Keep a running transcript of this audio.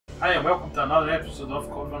Hi and welcome to another episode of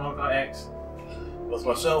Veronica X. With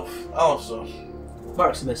myself, Alistair.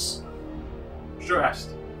 Maximus.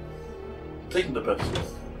 Stressed. Taking the piss.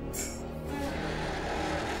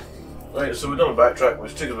 Right, so we've done a backtrack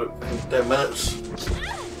which took about 10 minutes.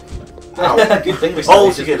 Ow. Good thing we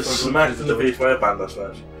All started to just get before smacked in the door. face by a panda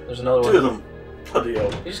smash. There's another one. Two of them. Bloody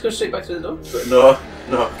hell. You just go straight back through the door?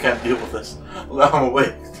 No, I can't deal with this. I'm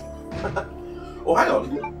awake. Oh, hang on.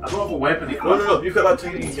 I don't have a weapon. No, you've got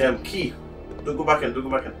that tiny key. Don't go back in,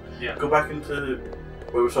 Yeah. Go back into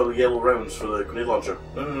where we saw the yellow rounds for the grenade launcher.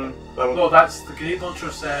 No, that one. No, that's the grenade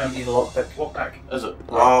launcher's You need a lockpick. lockpick. Is it?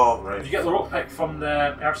 Oh, right. You get the lockpick from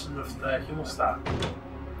the person with the healing staff.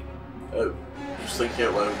 Oh, just thinking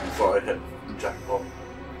out loud before I hit the jackpot.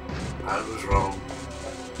 I was wrong.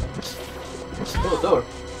 Oh, door.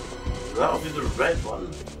 That'll be the red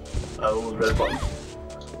one. Oh, the red button.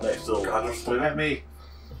 Next to the ladder Don't hit me.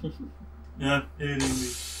 Yeah, hitting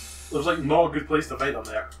me. There's like not a good place to fight on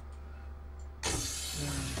there.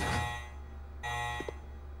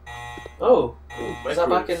 Oh, is that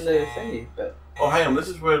back microwaves. in the thingy bit? Oh, hang on, this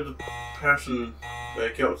is where the person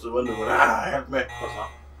came up to the window and went, ah, help me. What's that?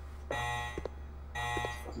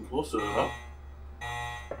 Fucking close to it, huh?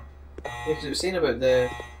 Yeah, because it was saying about the...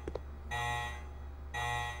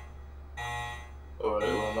 Oh, right,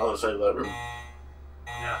 well, on the other side of that room.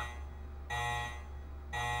 Yeah.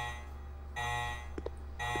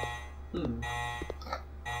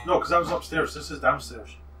 No, because that was upstairs. This is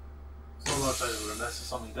downstairs. It's not the other side of the room. This is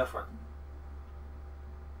something different.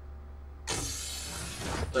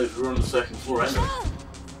 Like, we're on the second floor, anyway.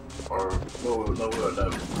 Or, no, we're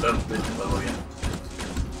down the basement level again.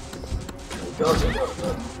 Oh god,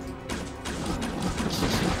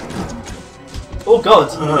 oh god!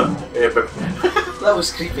 Oh god! Epic. That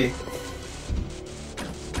was creepy.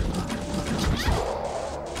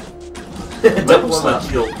 Double slap.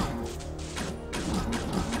 Heal.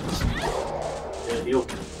 Yeah, heal.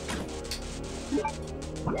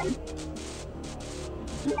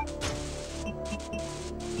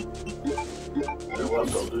 Yeah, well,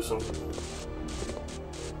 I've got to do something.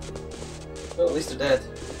 Well, at least they're dead.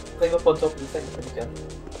 Climb up on top of the thing if you can.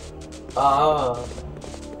 Ah.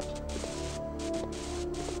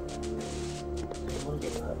 I wonder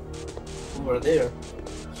that. Over there.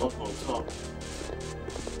 Something on top.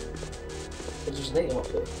 There's just an item up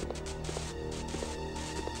there.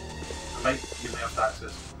 I might give me up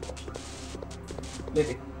access.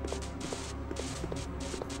 Maybe.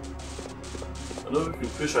 I know we can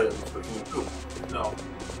push items, but can we pull? No.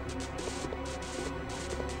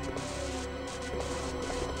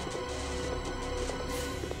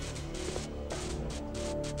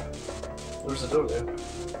 There's a door there.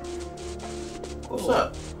 What's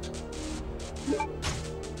that?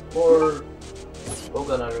 More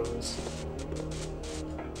bowgun arrows.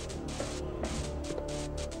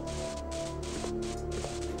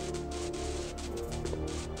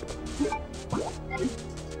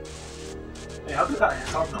 Hey, how did that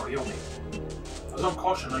herb not heal me? I was on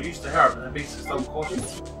caution. I used the herb, and it makes it still caution.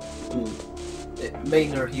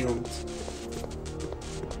 Minor healed.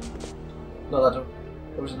 No, that door.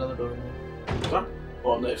 There was another door in there. What?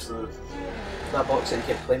 Oh, next to the... That box that you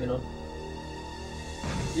kept climbing on.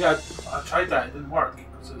 Yeah, I tried that. It didn't work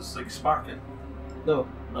because it was like sparking. No,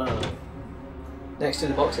 is next to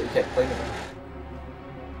the box that you kept climbing on.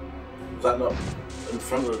 that not in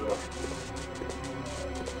front of the door?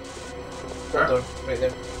 That door, right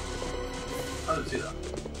there. I didn't see that.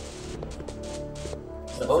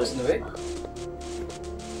 The box in the way.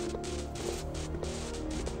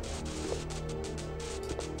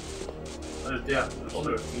 Yeah,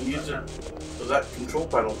 there's You use it. Was that control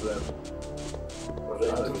panel there? Or is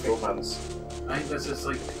it I the don't control think panels? I think this is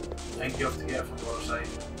like, I think you have to get it from the other side.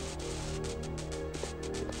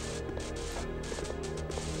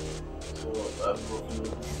 So I'm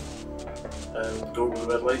looking and door with the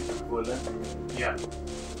red light, go in there. Yeah.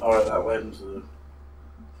 Alright, that went into the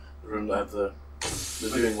room that had the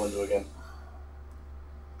viewing window again.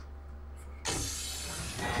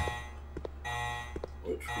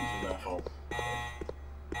 Which feeds in that hole.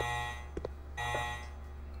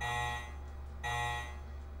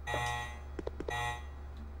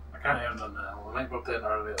 I can't hear them now. I might go up there in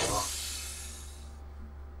earlier though.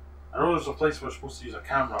 I know there's a place where we're supposed to use a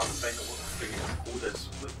camera to find out what the friggin' code is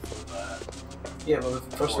like, for the... Yeah, well,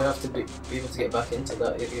 first we have to be able to get back into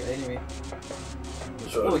that area anyway.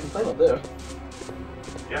 So, Oh, we can climb up there.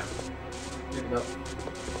 Yeah. Maybe not.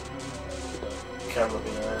 camera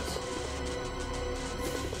being an ass.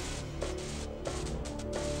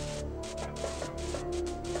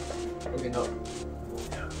 Maybe not.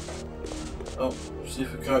 Oh, see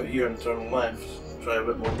if we come out here and turn left. try a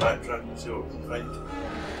bit more backtracking and see what we can find.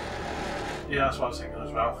 Yeah, that's what I was thinking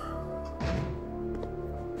as well.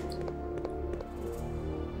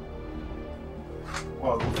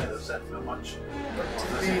 Well, I don't think they've said very much.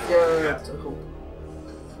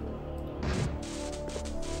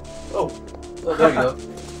 Oh, Oh, there you go.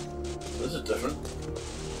 this is different.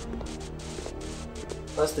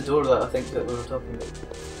 That's the door that I think that we were talking about.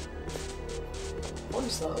 What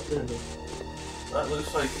is that up there? That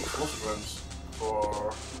looks like explosive rounds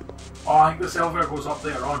for... Oh, I think this elevator goes up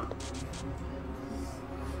later on.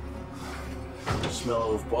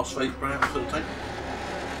 smell of boss fight perhaps at the time.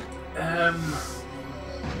 I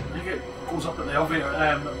think it goes up in the elevator.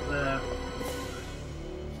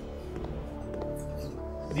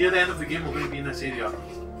 Near the end of the game, we're going to be in this area.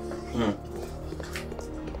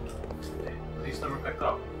 He's never picked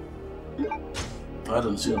up. I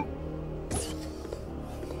didn't see them.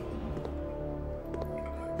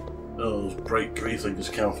 Oh, those bright grey things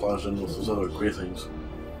camouflaged in with those other grey things.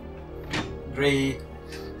 Grey.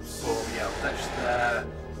 So yeah,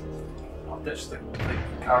 I'll ditch the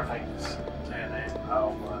car things, and then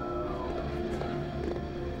I'll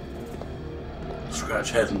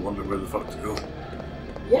Scratch head and wonder where the fuck to go.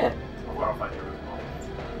 Yeah. I'll find your room.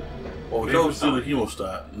 Well, we can always do the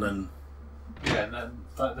hemostat and then Yeah, and then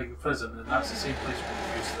the prison, and that's the same place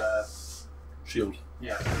where we use the shield.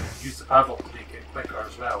 yeah, use the padlock to make it quicker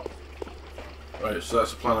as well. Right, so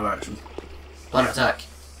that's the plan of action. Plan of attack.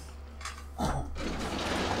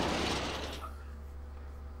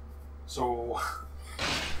 So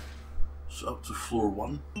up to floor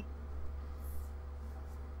 1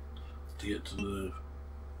 to get to the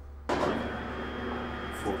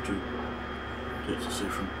floor 2 to get to the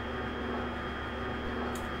safe room.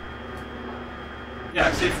 yeah,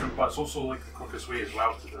 it's safe room, but it's also like the quickest way as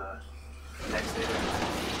well to the next area.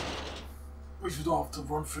 Which we don't have to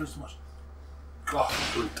run through as much. God.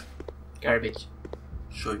 Shite. Garbage.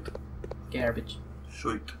 Shite. Garbage.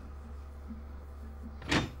 Shite.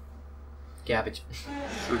 Garbage.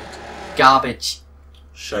 Shite. Garbage.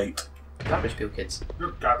 Shite. Garbage Bill kids.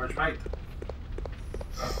 You're garbage, mate.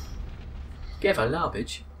 Give a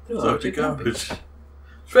garbage. Dirty garbage.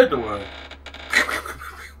 Spread the word.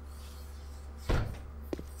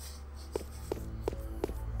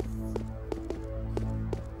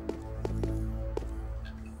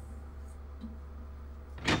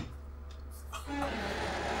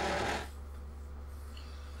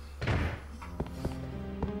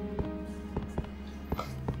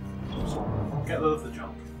 Get rid of the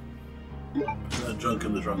junk. The junk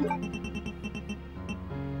in the trunk.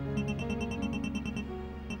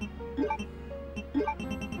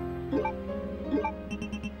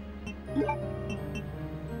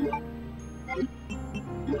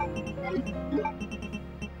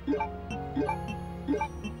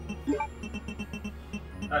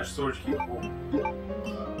 That storage key will go.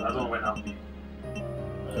 I don't know when that'll be.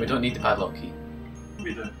 We don't need the padlock key.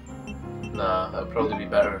 We do. Nah, it would probably be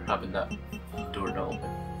better having that door not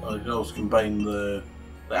open. You can also combine the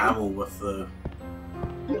ammo with the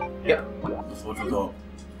Yeah. with what we got.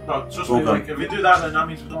 No, trust me, like, if we do that, then that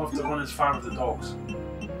means we don't have to run as far with the dogs.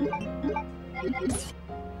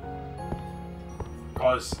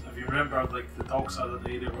 Because if you remember, like, the dogs are the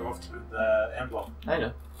area we're off to put the emblem. I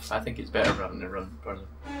know. I think it's better having to run further.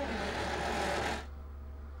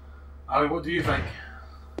 Ali, what do you think?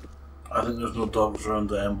 I think there's no dogs around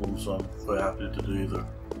the emblem, so I'm quite happy to do either.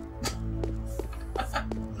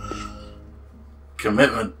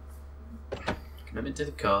 Commitment. Commitment to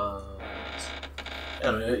the cause.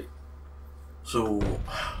 Anyway, so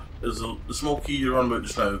is the small key you're on about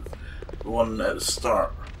just now the one at the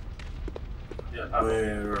start Yeah,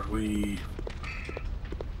 where we?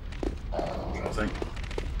 I'm trying to think.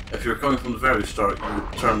 If you're coming from the very start, you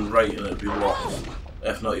would turn right and it'd be locked.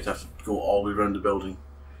 If not, you'd have to go all the way around the building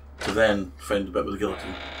to then find the bit with the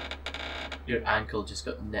guillotine. Your ankle just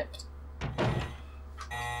got nipped.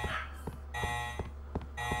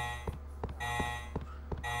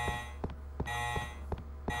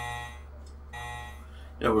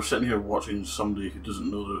 Yeah, we're sitting here watching somebody who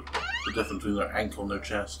doesn't know the difference between their ankle and their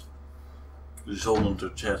chest. She's holding onto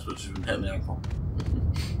her chest, but she's been hitting the ankle.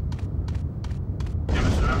 yeah,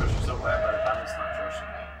 but remember, she's still wet by the bandit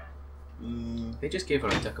snatchers. They just gave her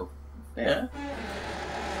a tickle. Yeah.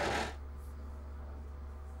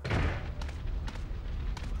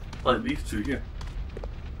 Like these two here.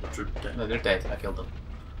 Which are dead. No, they're dead. I killed them.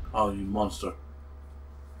 Oh, you monster.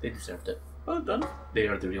 They deserved it. Well done. They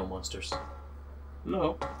are the real monsters.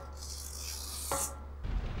 No.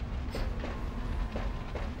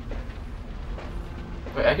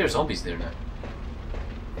 Wait, I hear zombies there now.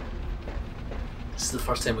 This is the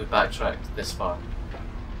first time we've backtracked this far.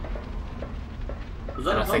 Was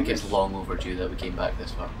that And I think zombies? it's long overdue that we came back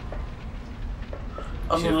this far.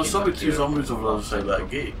 Oh Should've no, there's came probably back to 2 your zombies over the other last side of time.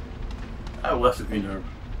 that gate. I left the green herb.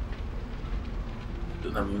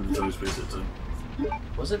 Didn't have an inventory space at the time.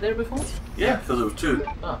 Was it there before? Yeah, because there was 2.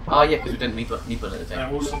 Oh yeah, because we didn't need one at the time.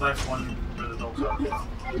 And also left one where the dogs are.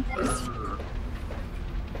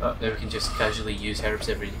 Oh, now we can just casually use herbs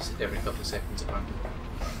every couple of seconds apparently.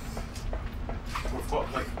 We've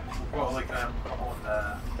got like on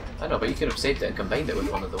I know, but you could have saved it and combined it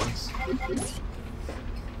with one of the ones.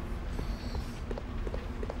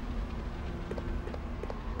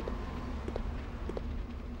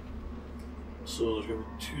 So there's going to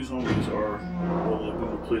be 2 zombies, or will they be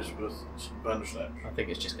replaced with bandersnatch? I think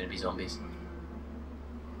it's just going to be zombies.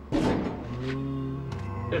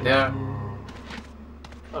 There they are.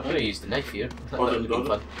 Oh, I'm going to use the knife here. That would have been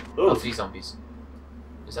fun. Oh, 3 zombies.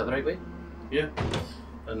 Is that the right way? Yeah.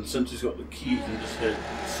 And since he's got the key, you can just head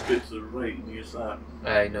straight to the right and use that.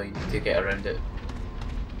 No, you need to get around it.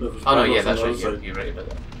 If it's Oh no, back yeah, off on that's the right. other side. You're right about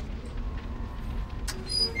that.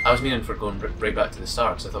 I was meaning for going right back to the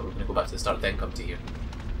start, because I thought we were going to go back to the start, then come to here.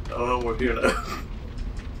 Oh, well, we're here now.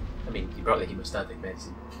 I mean, you brought the hemostatic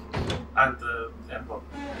medicine. and the emblem.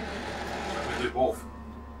 So we do both.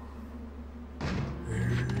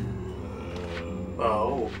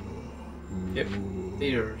 Oh. Yep.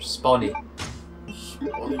 They're spawny.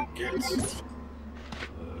 Spawning gets.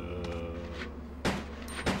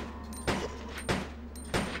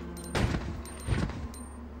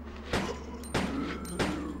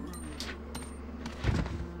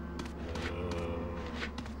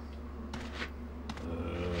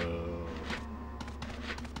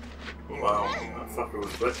 Wow, that fucker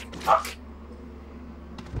was quick. Fuck!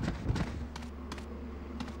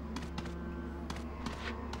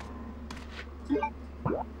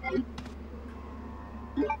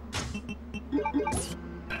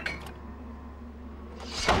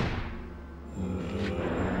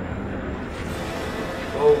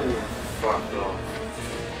 Oh, fuck off.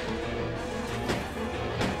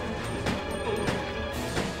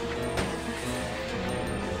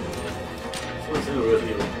 So it's in the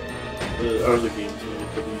early games when you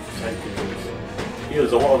put these tank controls. You know,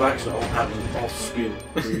 there's a lot of action all happening off screen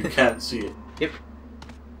where you can't see it. Yep.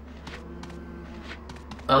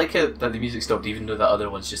 I like how that the music stopped even though that other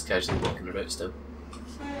one's just casually walking about still.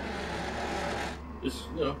 Just,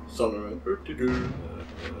 you know, something around.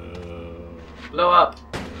 Blow up!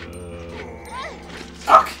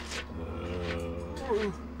 Fuck!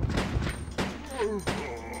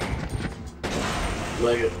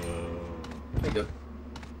 Like it. There you go.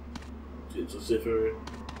 It's a safe area.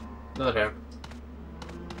 Another herb.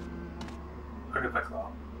 I can pick that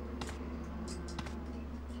up.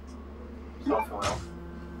 Start filling up.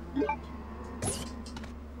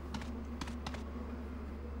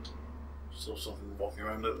 Still something walking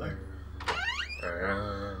around out there.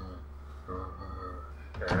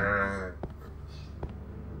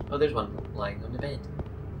 Oh, there's one lying on the bed.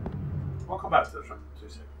 We'll come back to this in 2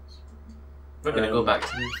 seconds. We're going to go back to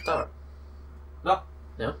the start. No.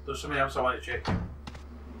 No? There's something else I want to check.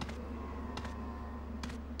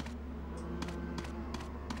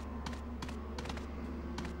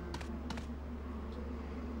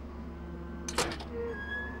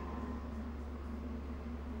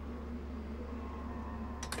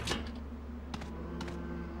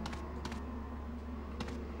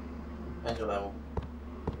 Angel level.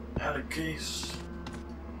 Had a case.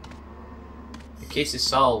 The case is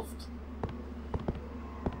solved.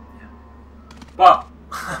 But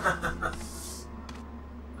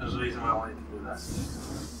there's a reason why I wanted to do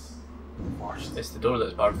this first. It's the door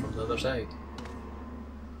that's barred from the other side.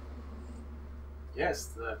 Yes,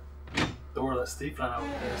 the door that Steve ran out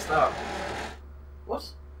at the start.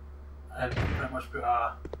 What? And pretty much put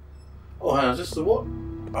a. Oh, hang on, is this the what?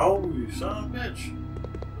 Oh, you son of a bitch.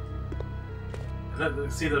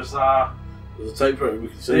 See, there's a. There's a typewriter we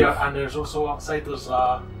can save. Yeah, and there's also outside there's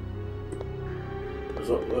a.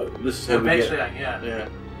 This is how we get. Yeah. Yeah.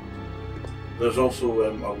 There's also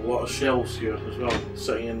a lot of shells here as well,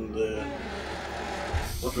 sitting in the.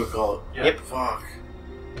 What do we call it? Yeah. Yep. Fuck.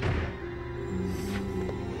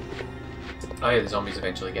 Oh yeah, the zombies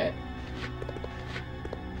eventually get it.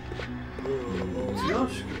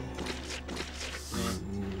 Gosh.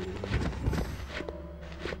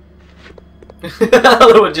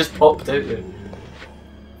 Another one just popped out there.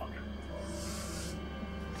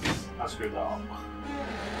 I screwed that up.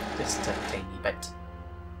 Just a tiny bit.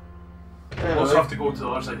 We'll also have to go to the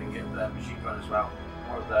other side and get the machine gun as well.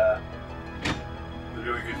 Or the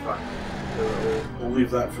really good one. We'll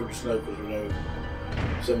leave that for just now because we're now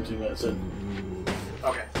 17 minutes in.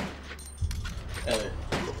 Okay.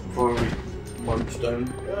 Before we munch down.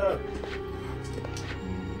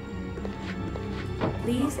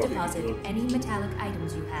 Please deposit any metallic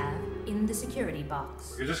items you have in the security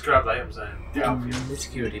box. You just grab the items and get out of here. The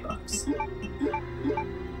security box.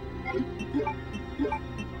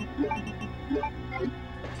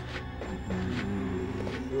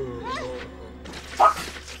 Fuck!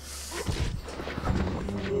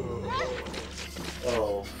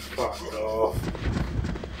 Oh, fuck off.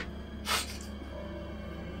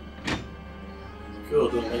 God,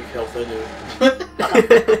 I don't like health anyway.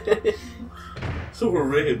 So we're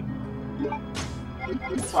red.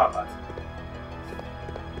 It's not bad.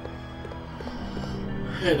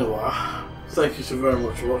 Anyway, thank you so very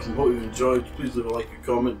much for watching. Hope you've enjoyed. Please leave a like and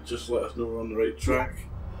comment. Just let us know we're on the right track.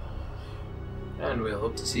 And we'll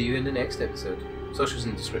hope to see you in the next episode. Socials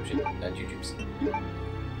in the description and YouTube's.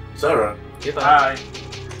 Sarah. Goodbye.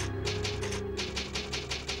 Bye.